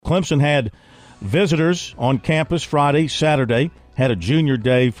Clemson had visitors on campus Friday, Saturday, had a junior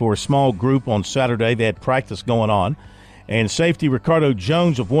day for a small group on Saturday. They had practice going on. And safety Ricardo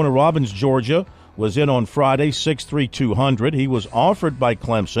Jones of Warner Robins, Georgia, was in on Friday, 6'3", 200. He was offered by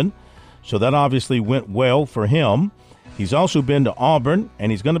Clemson, so that obviously went well for him. He's also been to Auburn,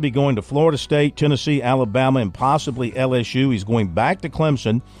 and he's going to be going to Florida State, Tennessee, Alabama, and possibly LSU. He's going back to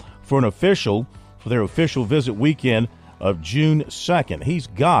Clemson for their official visit weekend of June 2nd. He's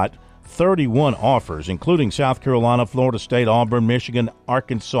got 31 offers, including South Carolina, Florida State, Auburn, Michigan,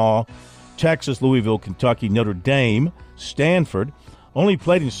 Arkansas, Texas, Louisville, Kentucky, Notre Dame, Stanford. Only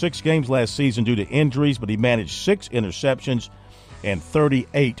played in 6 games last season due to injuries, but he managed 6 interceptions and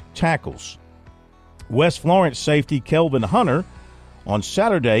 38 tackles. West Florence safety Kelvin Hunter on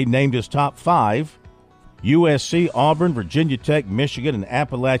Saturday named his top 5. USC, Auburn, Virginia Tech, Michigan, and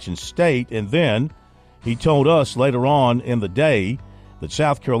Appalachian State. And then he told us later on in the day that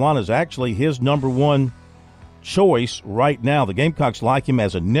South Carolina is actually his number 1 choice right now. The Gamecocks like him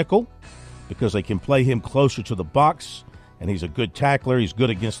as a nickel because they can play him closer to the box, and he's a good tackler. He's good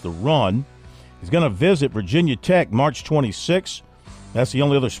against the run. He's going to visit Virginia Tech March 26th. That's the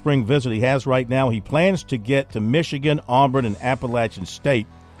only other spring visit he has right now. He plans to get to Michigan, Auburn, and Appalachian State.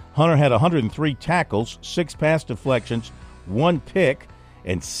 Hunter had 103 tackles, 6 pass deflections, 1 pick,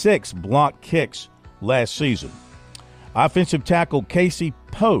 and 6 block kicks last season. Offensive tackle Casey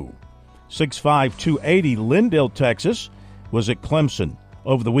Poe, 6'5", 280, Lindale, Texas, was at Clemson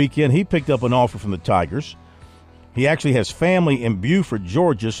over the weekend. He picked up an offer from the Tigers. He actually has family in Beaufort,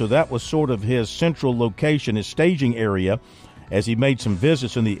 Georgia, so that was sort of his central location, his staging area, as he made some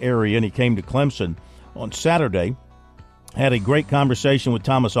visits in the area, and he came to Clemson on Saturday. Had a great conversation with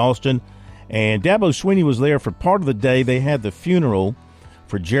Thomas Alston, and Dabo Swinney was there for part of the day. They had the funeral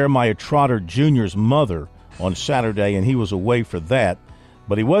for Jeremiah Trotter Jr.'s mother on Saturday, and he was away for that.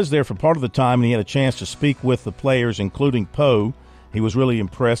 But he was there for part of the time, and he had a chance to speak with the players, including Poe. He was really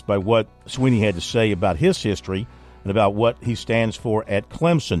impressed by what Swinney had to say about his history and about what he stands for at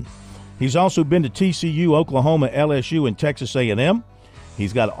Clemson. He's also been to TCU, Oklahoma, LSU, and Texas A&M.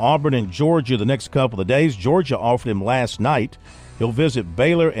 He's got Auburn and Georgia the next couple of days. Georgia offered him last night. He'll visit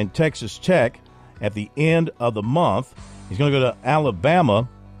Baylor and Texas Tech at the end of the month. He's going to go to Alabama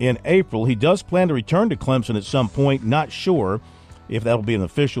in April. He does plan to return to Clemson at some point, not sure if that will be an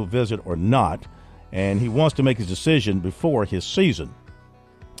official visit or not, and he wants to make his decision before his season.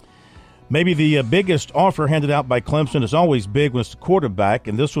 Maybe the biggest offer handed out by Clemson is always big when it's the quarterback,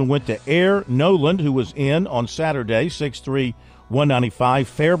 and this one went to Air Noland, who was in on Saturday, 6'3", 195,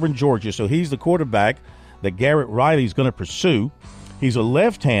 Fairburn, Georgia. So he's the quarterback that Garrett Riley's going to pursue. He's a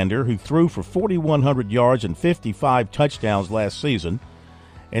left-hander who threw for 4,100 yards and 55 touchdowns last season.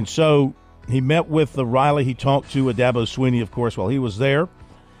 And so he met with Riley. He talked to Dabo Swinney, of course, while he was there.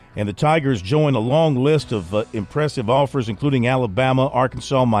 And the Tigers joined a long list of impressive offers, including Alabama,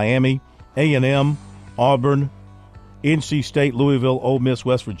 Arkansas, Miami, A&M, Auburn, NC State, Louisville, Ole Miss,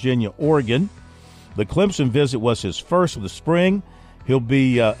 West Virginia, Oregon. The Clemson visit was his first of the spring. He'll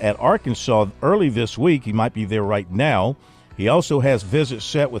be at Arkansas early this week. He might be there right now. He also has visits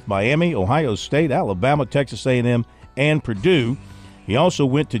set with Miami, Ohio State, Alabama, Texas A&M, and Purdue. He also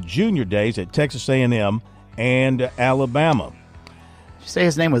went to junior days at Texas A&M and Alabama. Did you say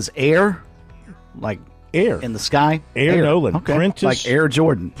his name was Air? Like Air. In the sky? Air Noland. Okay. Prentice, like Air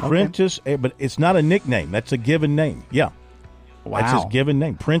Jordan. Prentice, okay. But it's not a nickname. That's a given name. Yeah. Wow. That's his given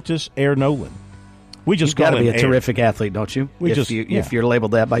name. Prentice Air Noland. We just call him Air. You've got to be a terrific athlete, don't you? If you're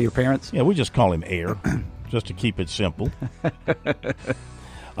labeled that by your parents? Yeah, we just call him Air, just to keep it simple.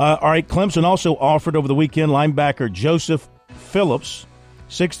 All right, Clemson also offered over the weekend linebacker Joseph Phillips,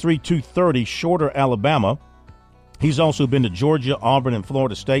 6'3", 230, Shorter, Alabama. He's also been to Georgia, Auburn, and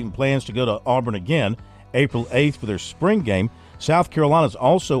Florida State and plans to go to Auburn again April 8th for their spring game. South Carolina's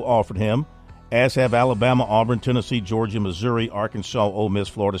also offered him, as have Alabama, Auburn, Tennessee, Georgia, Missouri, Arkansas, Ole Miss,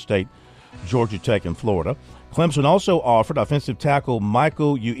 Florida State, Georgia Tech, and Florida. Clemson also offered offensive tackle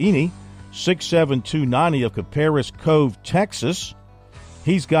Michael Uini, 6'7", 290 of Caparis Cove, Texas.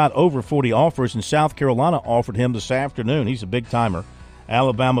 He's got over 40 offers, and South Carolina offered him this afternoon. He's a big-timer.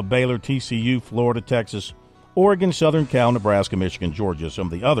 Alabama, Baylor, TCU, Florida, Texas, Oregon, Southern Cal, Nebraska, Michigan, Georgia, some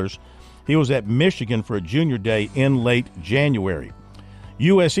of the others. He was at Michigan for a junior day in late January.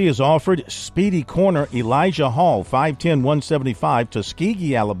 USC has offered speedy corner Elijah Hall, 5'10", 175,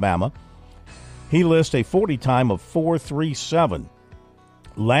 Tuskegee, Alabama. He lists a 40 time of 4.37.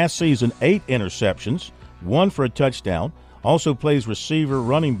 Last season, 8 interceptions, 1 for a touchdown. Also plays receiver,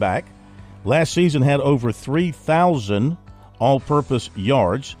 running back. Last season had over 3,000 all-purpose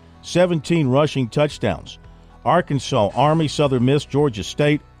yards, 17 rushing touchdowns. Arkansas, Army, Southern Miss, Georgia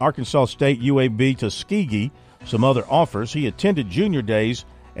State, Arkansas State, UAB, Tuskegee, some other offers. He attended junior days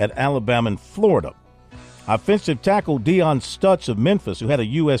at Alabama and Florida. Offensive tackle Deion Stutz of Memphis, who had a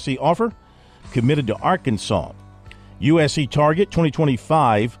USC offer, committed to Arkansas. USC target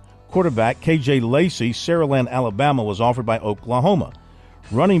 2025 quarterback KJ Lacey, Saraland, Alabama, was offered by Oklahoma.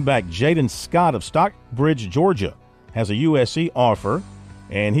 Running back Jaden Scott of Stockbridge, Georgia, has a USC offer,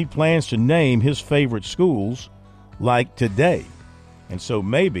 and he plans to name his favorite schools like today. And so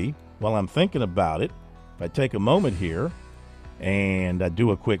maybe, while I'm thinking about it, if I take a moment here and I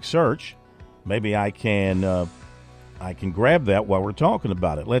do a quick search, maybe I can grab that while we're talking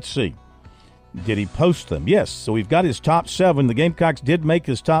about it. Let's see. Did he post them? Yes. So we've got his top 7. The Gamecocks did make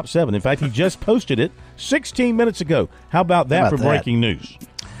his top 7. In fact, he just posted it 16 minutes ago. How about that for breaking news?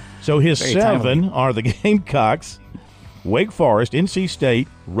 So his Very 7 timely. Are the Gamecocks, Wake Forest, NC State,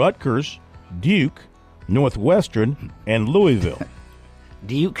 Rutgers, Duke, Northwestern, and Louisville.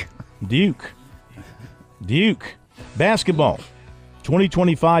 Duke. Basketball.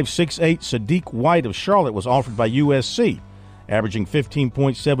 2025 6'8" Sadiq White of Charlotte was offered by USC, averaging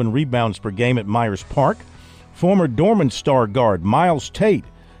 15.7 rebounds per game at Myers Park. Former Dorman star guard Miles Tate,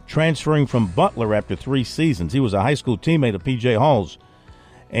 transferring from Butler after 3 seasons. He was a high school teammate of P.J. Hall's,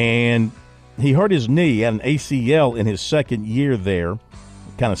 and he hurt his knee, had an ACL in his second year there.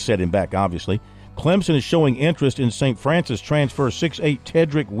 Kind of set him back, obviously. Clemson is showing interest in St. Francis transfer 6'8"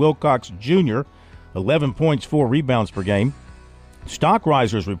 Tedrick Wilcox Jr., 11 points, 4 rebounds per game. Stock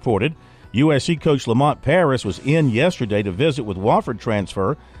Risers reported USC coach Lamont Paris was in yesterday to visit with Wofford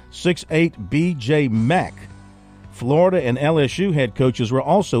transfer 6'8" B.J. Mack. Florida and LSU head coaches were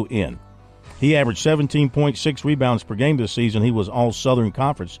also in. He averaged 17.6 rebounds per game this season. He was all Southern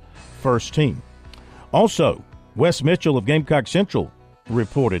Conference first team. Also, Wes Mitchell of Gamecock Central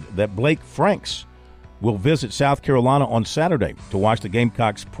reported that Blake Franks will visit South Carolina on Saturday to watch the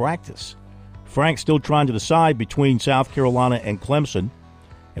Gamecocks practice. Frank's still trying to decide between South Carolina and Clemson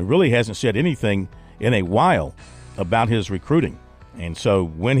and really hasn't said anything in a while about his recruiting. And so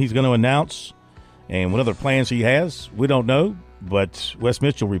when he's going to announce and what other plans he has, we don't know. But Wes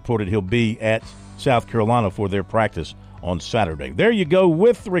Mitchell reported he'll be at South Carolina for their practice on Saturday. There you go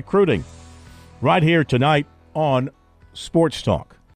with recruiting right here tonight on Sports Talk.